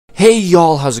Hey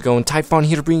y'all, how's it going? Typhonn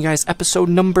here to bring you guys episode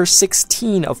number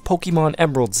 16 of Pokémon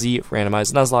Emerald-Z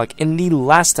Randomized Nuzlocke. In the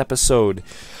last episode,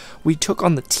 we took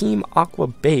on the Team Aqua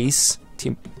base.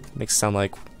 Team makes it sound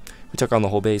like we took on the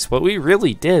whole base, but we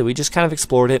really did. We just kind of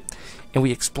explored it, and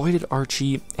we exploited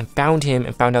Archie and found him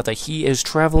and found out that he is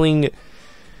traveling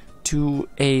to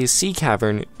a sea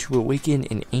cavern to awaken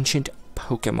an ancient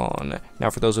Pokémon. Now,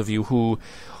 for those of you who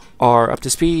are up to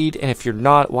speed, and if you're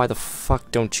not, why the fuck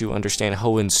don't you understand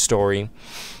Hoenn's story?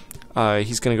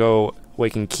 He's gonna go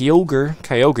awaken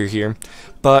Kyogre here,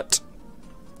 but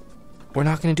we're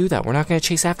not gonna do that. We're not gonna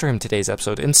chase after him today's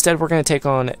episode. Instead, we're gonna take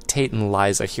on Tate and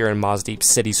Liza here in Mozdeep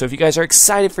City. So if you guys are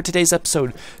excited for today's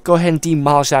episode, go ahead and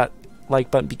demolish that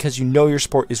like button because you know your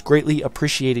support is greatly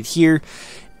appreciated here.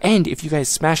 And if you guys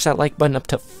smash that like button up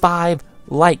to 5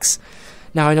 likes.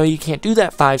 Now, I know you can't do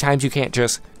that 5 times. You can't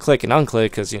just click and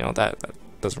unclick because, you know, that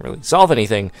doesn't really solve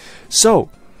anything. So,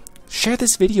 share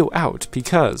this video out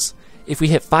because if we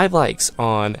hit 5 likes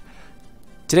on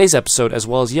today's episode as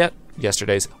well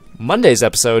as Monday's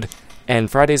episode, and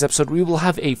Friday's episode, we will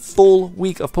have a full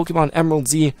week of Pokemon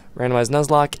Emerald-Z Randomized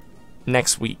Nuzlocke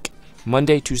next week.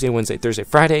 Monday, Tuesday, Wednesday, Thursday,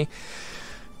 Friday.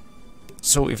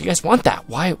 So, if you guys want that,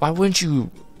 why wouldn't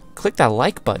you click that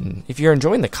like button? If you're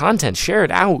enjoying the content, share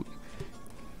it out.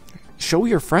 Show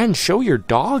your friends, show your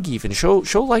dog even, show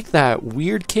like that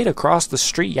weird kid across the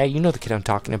street. Yeah, you know the kid I'm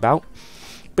talking about.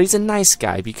 But he's a nice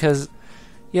guy because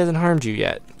he hasn't harmed you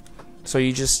yet. So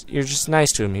you're just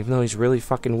nice to him even though he's really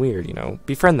fucking weird, you know.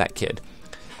 Befriend that kid.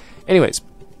 Anyways,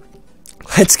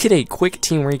 let's get a quick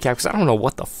team recap because I don't know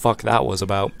what the fuck that was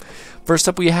about. First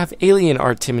up, we have Alien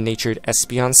Art Timid-Natured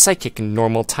Espeon Psychic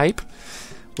Normal type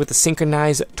with a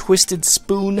synchronized Twisted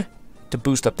Spoon to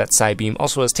boost up that Psybeam.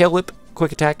 Also has Tail Whip,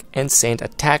 Quick Attack, and Sand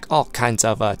Attack. All kinds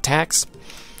of attacks.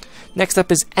 Next up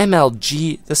is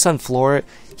MLG, the Sunflora.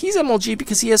 He's MLG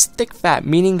because he has thick fat,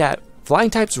 meaning that flying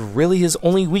type's really his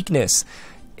only weakness.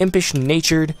 Impish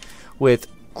natured with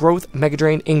Growth, Mega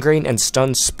Drain, Ingrain, and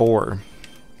Stun Spore.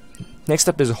 Next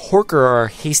up is Horker, our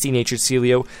hasty natured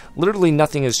Celio. Literally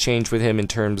nothing has changed with him in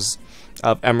terms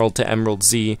of Emerald to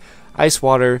Emerald-Z. Ice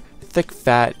Water, thick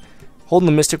fat, holding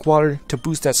the Mystic Water to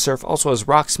boost that Surf. Also has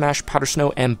Rock Smash, Powder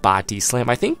Snow, and Body Slam.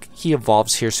 I think he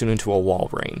evolves here soon into a Wall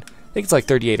Rain. I think it's like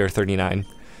 38 or 39.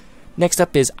 Next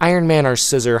up is Iron Man, our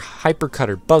Scissor, Hyper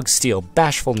Cutter, Bug Steel,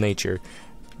 Bashful Nature.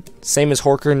 Same as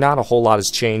Horker, not a whole lot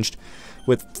has changed.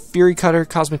 With Fury Cutter,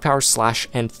 Cosmic Power, Slash,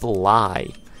 and Fly.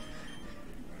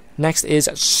 Next is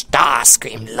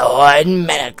Starscream Lord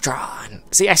Metatron.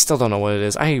 See, I still don't know what it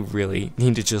is. I really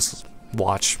need to just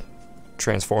watch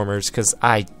Transformers because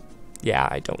I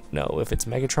don't know if it's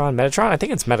Megatron. I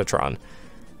think it's Metatron.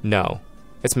 No,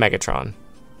 it's Megatron.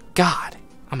 God,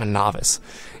 I'm a novice.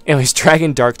 Anyways,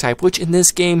 Dragon Dark type, which in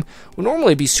this game would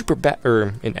normally be super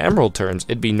or in Emerald terms,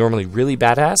 it'd be normally really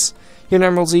badass. Here in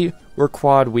Emerald-Z, we're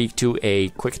quad weak to a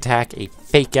Quick Attack, a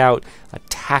Fake Out, a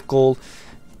Tackle,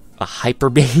 a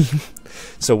Hyper Beam.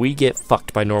 So we get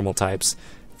fucked by normal types.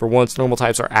 For once, normal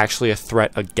types are actually a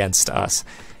threat against us.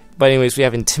 But anyways, we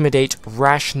have Intimidate,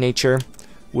 Rash Nature,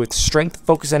 with Strength,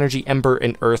 Focus Energy, Ember,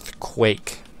 and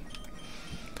Earthquake.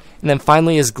 And then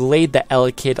finally is Glade the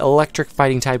Elekid, Electric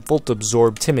Fighting type, Volt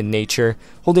Absorb, Timid Nature,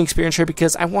 holding Experience here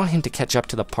because I want him to catch up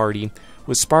to the party,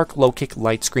 with Spark, Low Kick,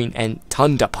 Light Screen, and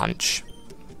Tunda Punch.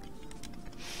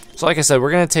 So like I said,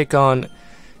 we're going to take on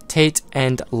Tate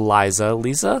and Liza.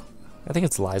 Liza? I think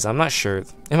it's Liza, I'm not sure.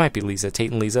 It might be Liza,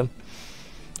 Tate and Liza.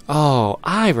 Oh,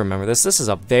 I remember this. This is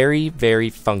a very, very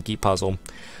funky puzzle.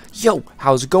 Yo,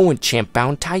 how's it going,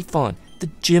 Champ-Bound Typhonn? The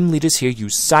gym leaders here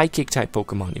use Psychic-type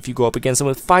Pokemon. If you go up against them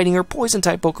with Fighting or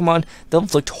Poison-type Pokemon, they'll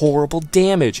inflict horrible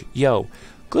damage. Yo,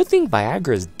 good thing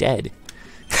Viagra's dead.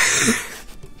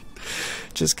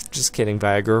 just kidding,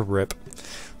 Viagra, rip.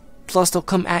 Plus, they'll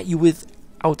come at you with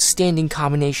outstanding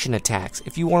combination attacks.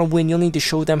 If you want to win, you'll need to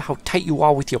show them how tight you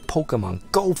are with your Pokemon.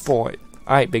 Go for it.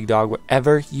 Alright, big dog,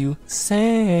 whatever you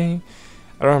say.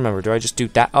 I don't remember. Do I just do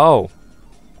that? Oh.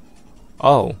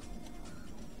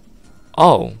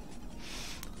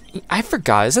 I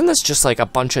forgot. Isn't this just like a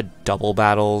bunch of double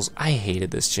battles? I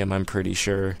hated this gym, I'm pretty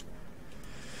sure.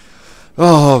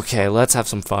 Oh, okay, let's have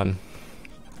some fun.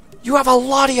 You have a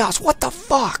Latios! What the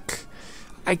fuck?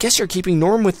 I guess you're keeping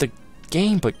norm with the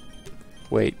game, but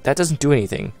wait, that doesn't do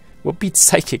anything. What beats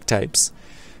Psychic types?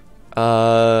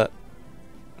 So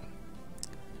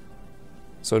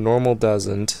normal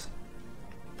doesn't.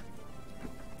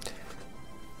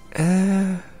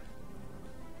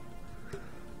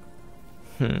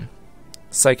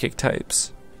 Psychic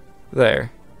types.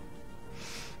 There.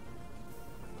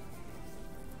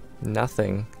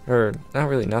 Nothing. Or, not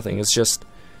really nothing. It's just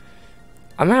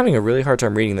I'm having a really hard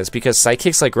time reading this because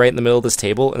Psychic's like right in the middle of this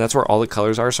table, and that's where all the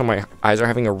colors are, so my eyes are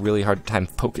having a really hard time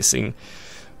focusing.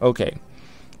 Okay.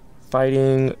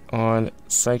 Fighting on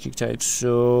Psychic types,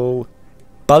 so...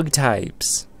 Bug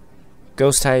types.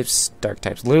 Ghost types, dark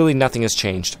types. Literally nothing has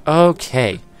changed.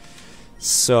 Okay.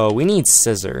 So, we need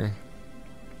Scissor.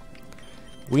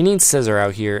 We need Scissor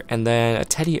out here, and then a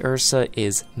Teddy Ursa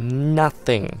is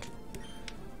nothing.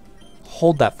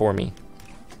 Hold that for me.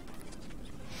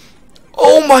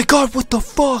 Oh my god, what the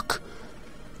fuck?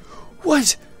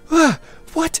 What?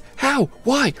 What? How?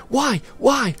 Why? Why?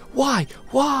 Why? Why?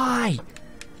 Why?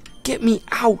 Get me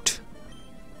out.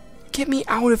 Get me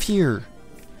out of here.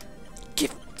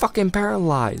 Get fucking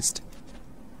paralyzed.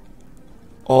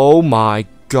 Oh my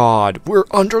god, we're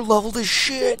under leveled as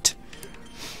shit.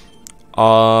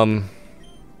 Fuck.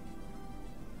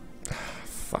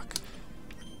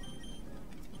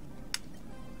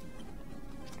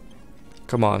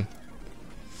 Come on.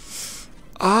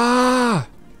 Ah!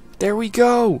 There we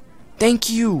go! Thank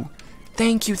you!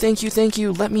 Thank you, thank you, thank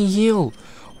you! Let me heal!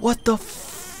 What the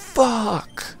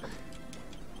fuck?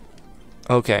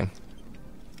 Okay.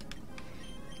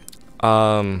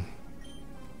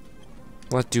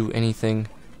 What do anything?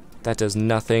 That does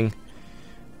nothing.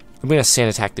 I'm gonna sand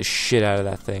attack the shit out of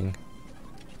that thing.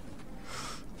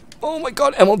 Oh my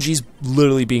god, MLG's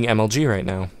literally being MLG right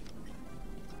now.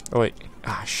 Oh wait.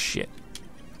 Ah, shit.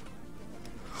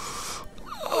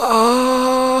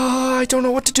 I don't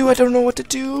know what to do. I don't know what to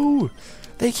do.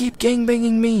 They keep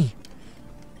gangbanging me.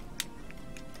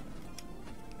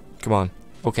 Come on.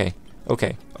 Okay.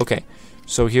 Okay. Okay.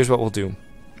 So here's what we'll do.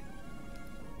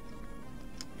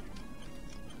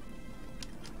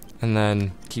 And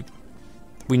then keep...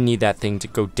 We need that thing to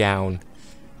go down.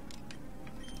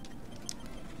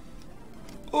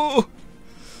 Oh!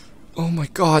 Oh my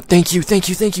god. Thank you. Thank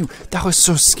you. Thank you. That was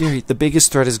so scary. The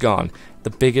biggest threat is gone. The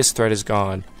biggest threat is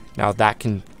gone. Now that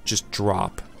can just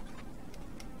drop.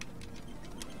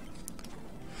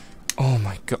 Oh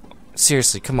my god.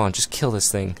 Seriously, come on. Just kill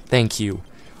this thing. Thank you.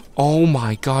 Oh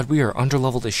my god. We are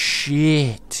underleveled as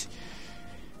shit.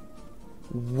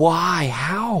 Why?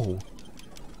 How?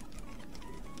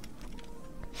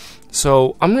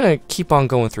 So, I'm gonna keep on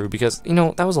going through because, you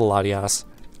know, that was a Latias.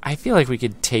 I feel like we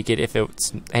could take it if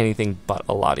it's anything but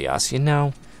a Latias, you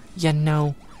know? You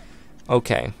know?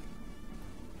 Okay.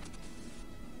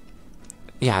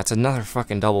 Yeah, it's another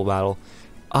fucking double battle.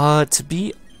 To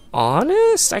be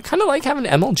honest, I kind of like having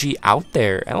MLG out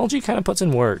there. MLG kind of puts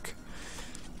in work.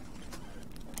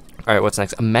 Alright, what's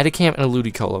next? A Metacamp and a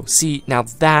Ludicolo. See, now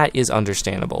that is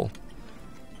understandable.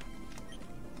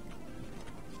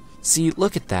 See,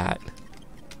 look at that.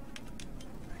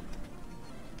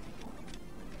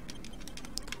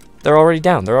 They're already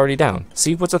down. They're already down.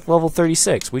 See, what's at level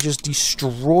 36? We just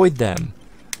destroyed them.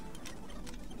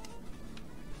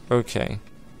 Okay.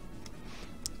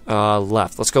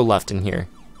 Left. Let's go left in here.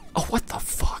 Oh, what the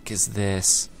fuck is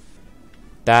this?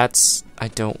 That's... I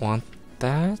don't want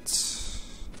that.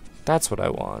 That's what I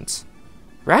want.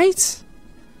 Right?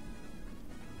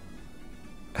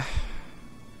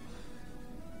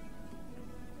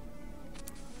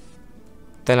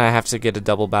 Then I have to get a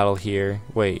double battle here.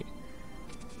 Wait.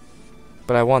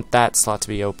 But I want that slot to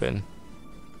be open.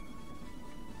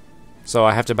 So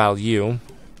I have to battle you.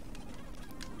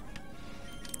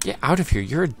 Get out of here.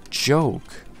 You're a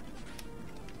joke.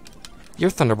 Your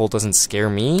Thunderbolt doesn't scare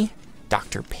me,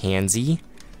 Dr. Pansy.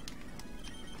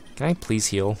 Can I please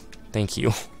heal? Thank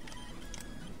you.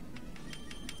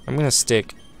 I'm gonna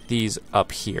stick these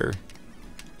up here.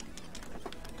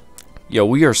 Yo,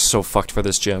 we are so fucked for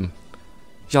this gym.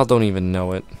 Y'all don't even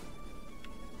know it.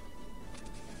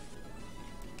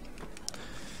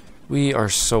 We are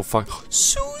so fucked.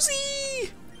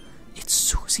 Susie! It's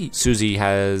Susie. Susie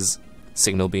has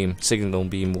Signal Beam. Signal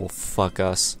Beam will fuck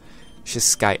us. She has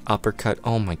Sky Uppercut.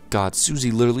 Oh my god,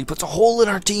 Susie literally puts a hole in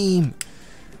our team!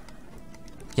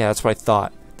 Yeah, that's what I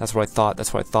thought. That's what I thought.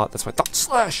 That's what I thought. That's what I thought.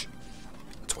 Slash!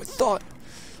 That's what I thought.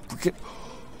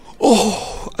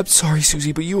 Oh, I'm sorry,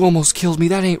 Susie, but you almost killed me.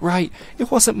 That ain't right.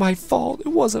 It wasn't my fault. It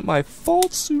wasn't my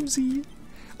fault, Susie.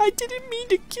 I didn't mean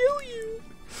to kill you.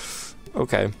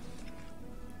 Okay.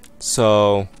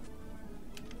 So...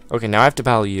 Okay, now I have to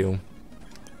battle you.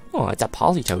 Oh, it's a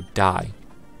Politoed. Die.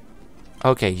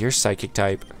 Okay, you're Psychic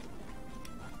type.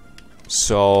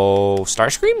 So...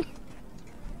 Starscream?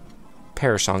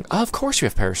 Parasong. Of course you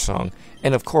have Parasong.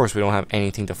 And of course we don't have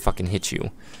anything to fucking hit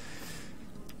you.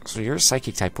 So you're a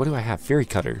Psychic type. What do I have? Fury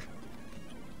Cutter.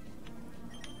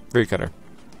 Fury Cutter.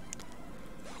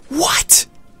 What?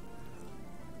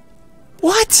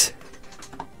 What?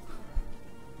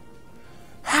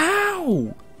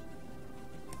 How?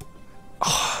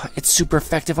 Oh. super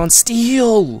effective on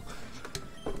steel.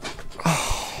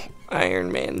 Oh,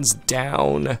 Iron Man's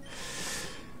down.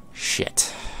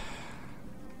 Shit.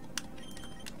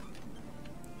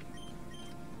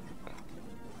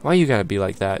 Why you gotta be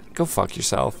like that? Go fuck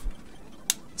yourself.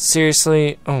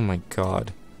 Seriously? Oh my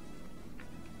god.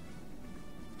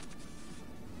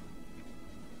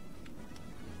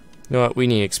 You know what? We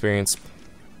need experience.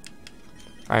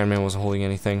 Iron Man wasn't holding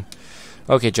anything.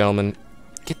 Okay, gentlemen.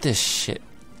 Get this shit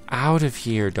out of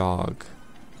here, dog.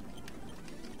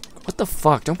 What the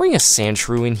fuck? Don't bring a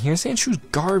Sandshrew in here. Sandshrew's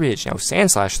garbage. Now,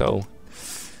 Sandslash, though.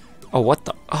 Oh, what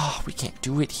the? Oh, we can't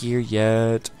do it here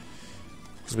yet.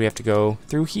 Because we have to go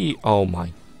through here. Oh,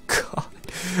 my god.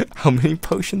 How many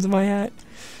potions am I at?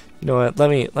 You know what? Let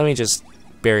me just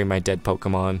bury my dead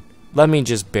Pokemon. Let me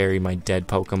just bury my dead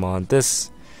Pokemon. This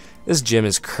gym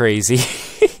is crazy.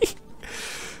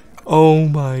 Oh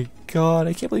my god,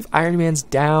 I can't believe Iron Man's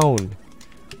down.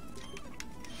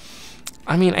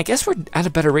 I mean, I guess we're at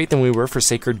a better rate than we were for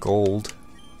Sacred Gold.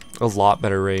 A lot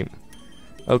better rate.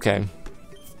 Okay.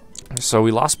 So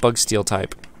we lost Bug Steel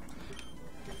type.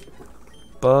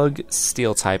 Bug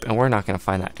Steel type, and we're not going to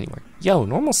find that anywhere. Yo,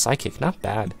 normal Psychic, not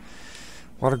bad.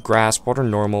 Water Grass, Water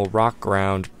Normal, Rock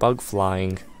Ground, Bug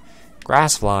Flying,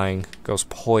 Grass Flying, Ghost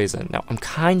Poison. Now, I'm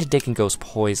kind of digging Ghost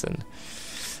Poison.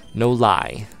 No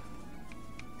lie.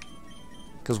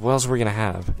 Because what else are we going to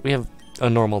have? We have a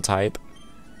normal type.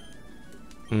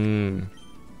 We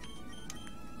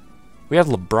have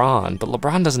LeBron, but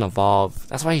LeBron doesn't evolve.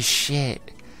 That's why he's shit.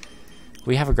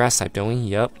 We have a grass type, don't we?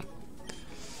 Yep.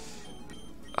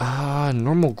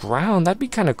 Normal ground. That'd be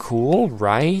kind of cool,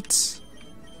 right?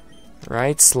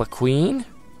 Right, Slaqueen?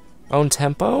 Own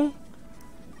tempo?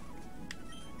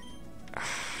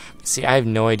 See, I have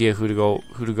no idea who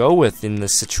to go with in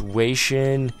this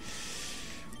situation.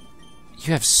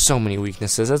 You have so many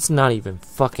weaknesses. That's not even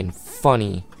fucking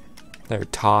funny. There,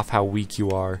 Toph, how weak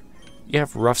you are. You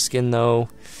have rough skin though.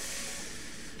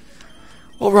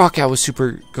 We'll rock out with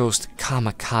Super Ghost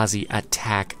Kamikaze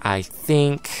attack, I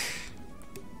think.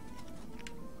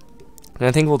 And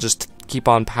I think we'll just keep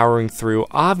on powering through.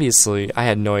 Obviously, I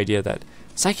had no idea that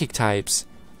psychic types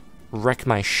wreck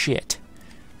my shit.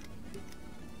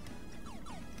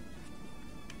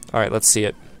 Alright, let's see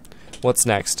it. What's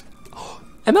next?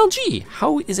 MLG!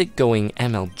 How is it going,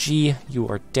 MLG? You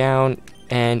are down,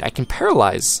 and I can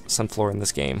paralyze Sunflora in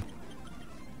this game.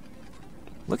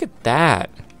 Look at that.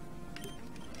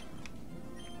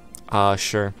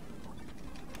 Sure.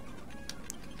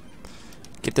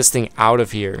 Get this thing out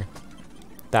of here.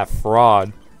 That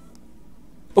fraud.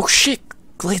 Oh shit!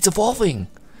 Glade's evolving!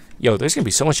 Yo, there's gonna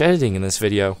be so much editing in this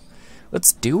video.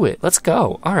 Let's do it. Let's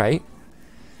go. Alright.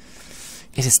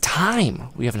 It is time.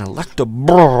 We have an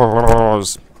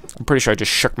Electabuzz. I'm pretty sure I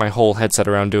just shook my whole headset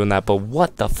around doing that, but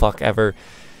what the fuck ever.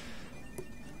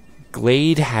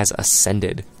 Glade has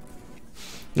ascended.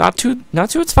 Not to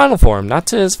its final form, not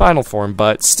to his final form,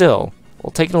 but still.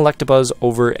 We'll take an Electabuzz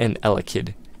over an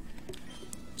Elekid.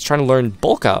 He's trying to learn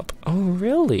Bulk Up. Oh,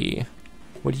 really?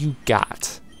 What do you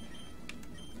got?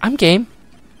 I'm game.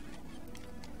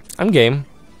 I'm game.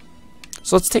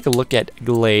 So let's take a look at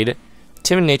Glade.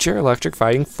 Timid nature, electric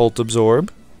fighting, Volt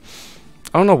Absorb.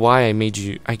 I don't know why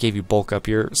I gave you Bulk Up.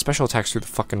 Your special attack's through the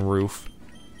fucking roof.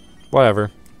 Whatever.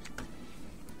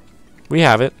 We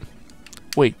have it.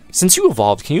 Wait, since you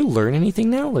evolved, can you learn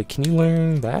anything now? Like, can you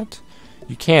learn that?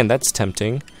 You can, that's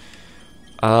tempting.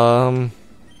 Superpower,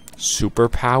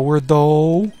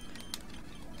 though?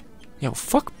 Yo,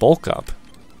 fuck Bulk Up.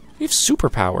 You have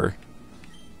superpower.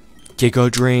 Giga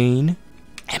Drain.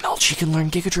 MLG can learn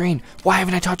Giga Drain. Why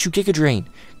haven't I taught you Giga Drain?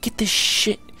 Get this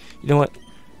shit. You know what?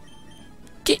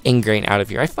 Get Ingrain out of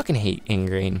here. I fucking hate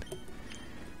Ingrain.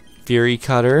 Fury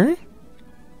Cutter.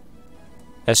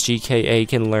 SGKA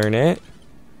can learn it.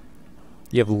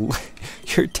 You have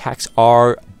your attacks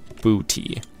are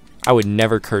booty. I would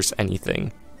never curse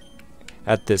anything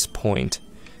at this point.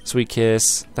 Sweet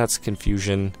Kiss. That's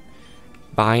confusion.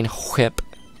 Vine Whip.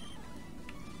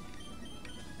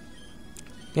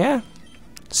 Yeah.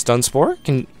 Stun Spore?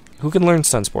 Who can learn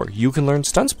Stun Spore? You can learn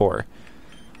Stun Spore.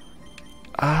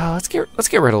 Let's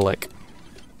get rid of Lick.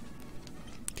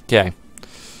 Okay.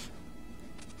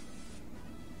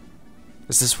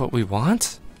 Is this what we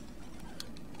want?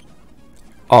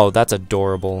 Oh, that's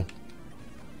adorable.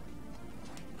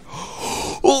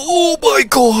 Oh my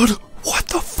god! What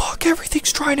the fuck?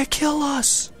 Everything's trying to kill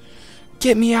us!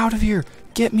 Get me out of here!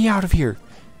 Get me out of here!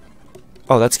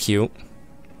 Oh, that's cute.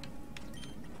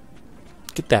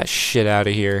 Get that shit out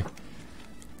of here.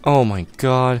 Oh my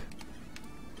god.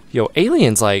 Yo,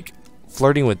 Alien's like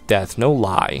flirting with death, no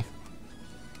lie.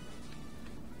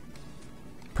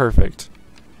 Perfect.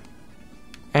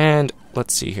 And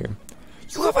let's see here.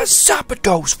 You have a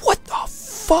Zapdos! What the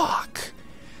fuck?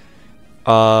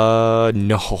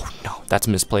 No. That's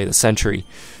misplay of the century.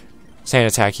 Sand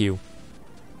attack you.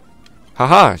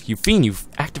 Haha, you fiend, you've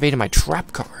activated my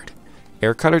trap card.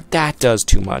 Air cutter? That does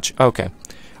too much. Okay.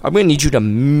 I'm gonna need you to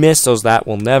miss those. That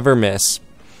will never miss.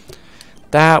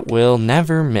 That will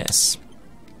never miss.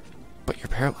 But you're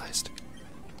paralyzed.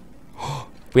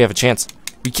 We have a chance.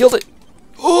 We killed it!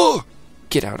 Oh!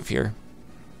 Get out of here.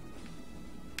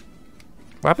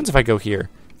 What happens if I go here?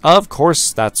 Of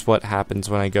course that's what happens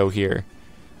when I go here.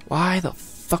 Why the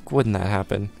fuck wouldn't that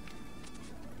happen?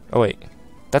 Oh wait.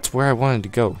 That's where I wanted to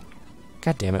go.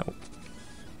 God damn it.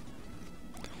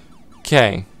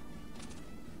 Okay.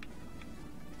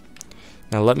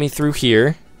 Now let me through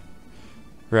here.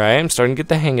 Right, I'm starting to get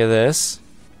the hang of this.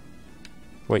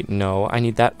 Wait, no, I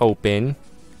need that open.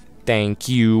 Thank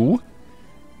you.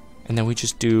 And then we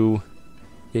just do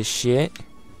this shit.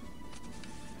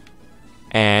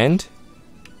 And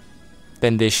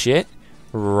then this shit.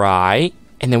 Right.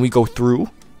 And then we go through.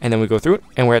 And then we go through it.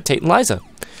 And we're at Tate and Liza.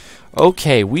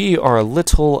 Okay, we are a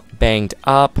little banged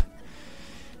up.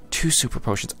 2 super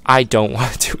potions. I don't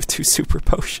want to do 2 super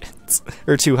potions.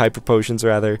 Or 2 hyper potions,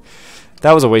 rather.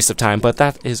 That was a waste of time, but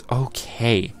that is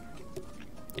okay.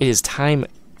 It is time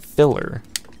filler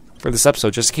for this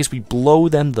episode, just in case we blow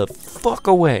them the fuck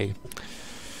away.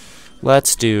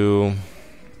 Let's do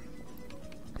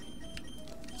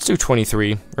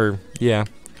 23, or yeah.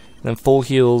 And then full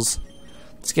heals.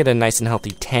 Let's get a nice and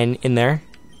healthy 10 in there.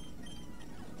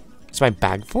 Is my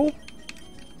bag full?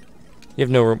 You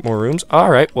have no more rooms?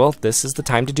 Alright, well, this is the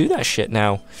time to do that shit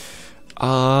now.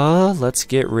 Let's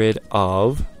get rid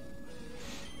of...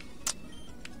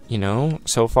 You know,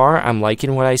 so far, I'm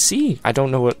liking what I see. I don't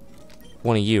know what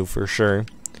one of you, for sure.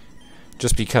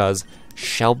 Just because.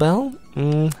 Shellbell?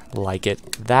 Like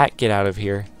it. That, get out of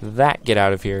here. That, get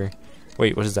out of here.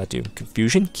 Wait, what does that do?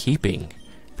 Confusion? Keeping.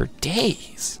 For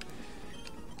days.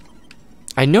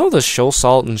 I know the shoal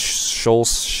salt and shoal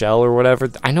shell or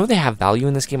whatever. I know they have value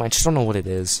in this game. I just don't know what it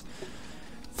is.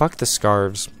 Fuck the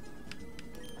scarves.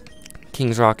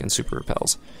 King's Rock and Super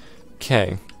Repels.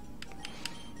 Okay.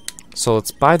 So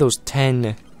let's buy those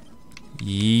 10.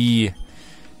 Yee.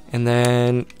 And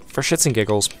then, for shits and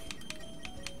giggles,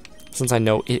 since I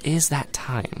know it is that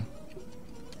time,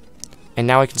 and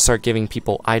now I can start giving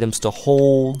people items to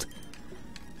hold.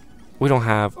 We don't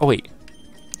have... Oh, wait.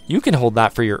 You can hold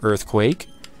that for your Earthquake.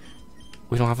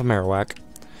 We don't have a Marowak.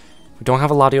 We don't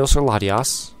have a Latios or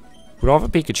Latias. We don't have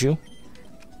a Pikachu.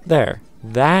 There.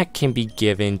 That can be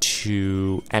given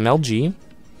to MLG.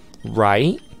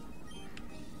 Right?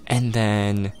 And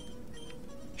then...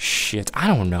 Shit, I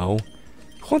don't know.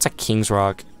 Who wants a King's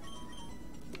Rock?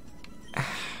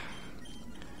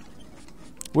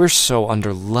 We're so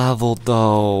under-leveled,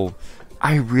 though.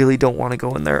 I really don't want to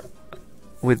go in there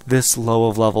with this low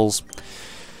of levels.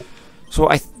 So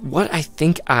what I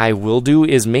think I will do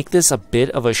is make this a bit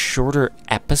of a shorter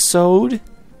episode?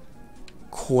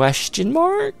 Question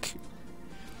mark?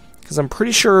 Because I'm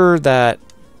pretty sure that...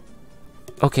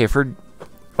 Okay,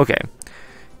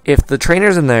 if the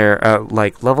trainers in there are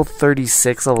like level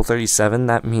 36, level 37,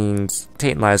 that means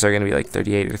Tate and Liza are going to be like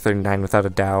 38 or 39 without a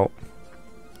doubt.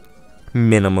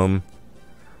 Minimum.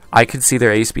 I could see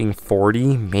their ace being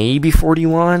 40, maybe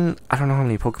 41. I don't know how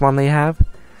many Pokemon they have.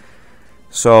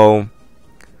 So,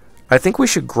 I think we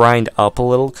should grind up a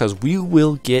little, because we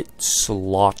will get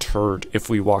slaughtered if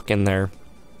we walk in there.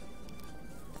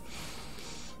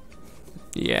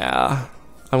 Yeah,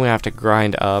 I'm going to have to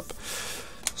grind up.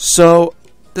 So,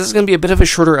 this is going to be a bit of a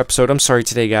shorter episode. I'm sorry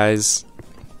today, guys.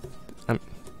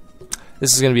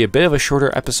 This is going to be a bit of a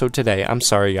shorter episode today. I'm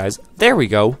sorry, guys. There we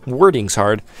go. Wording's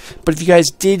hard. But if you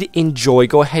guys did enjoy,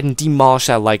 go ahead and demolish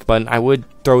that like button. I would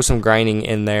throw some grinding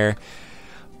in there.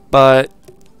 But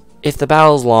if the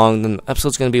battle's long, then the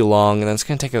episode's going to be long. And then it's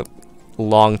going to take a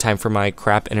long time for my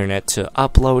crap internet to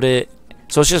upload it.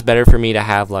 So it's just better for me to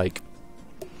have, like,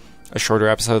 a shorter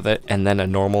episode and then a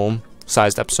normal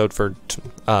sized episode for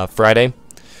Friday.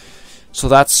 So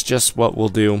that's just what we'll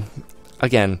do.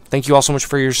 Again, thank you all so much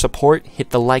for your support. Hit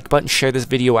the like button, share this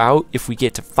video out. If we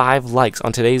get to 5 likes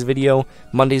on today's video,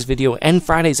 Monday's video, and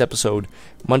Friday's episode,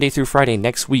 Monday through Friday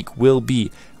next week will be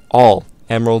all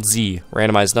Emerald-Z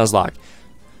Randomized Nuzlocke.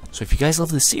 So if you guys love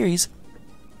this series,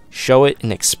 show it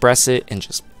and express it and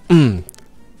just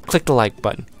click the like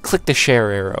button, click the share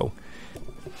arrow.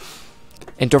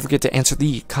 And don't forget to answer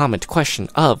the comment question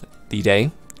of the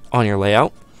day on your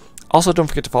layout. Also, don't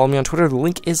forget to follow me on Twitter. The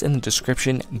link is in the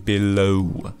description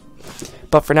below.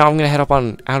 But for now, I'm going to head up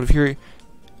on out of here.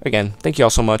 Again, thank you all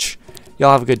so much.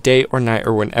 Y'all have a good day or night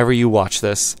or whenever you watch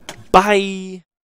this. Bye!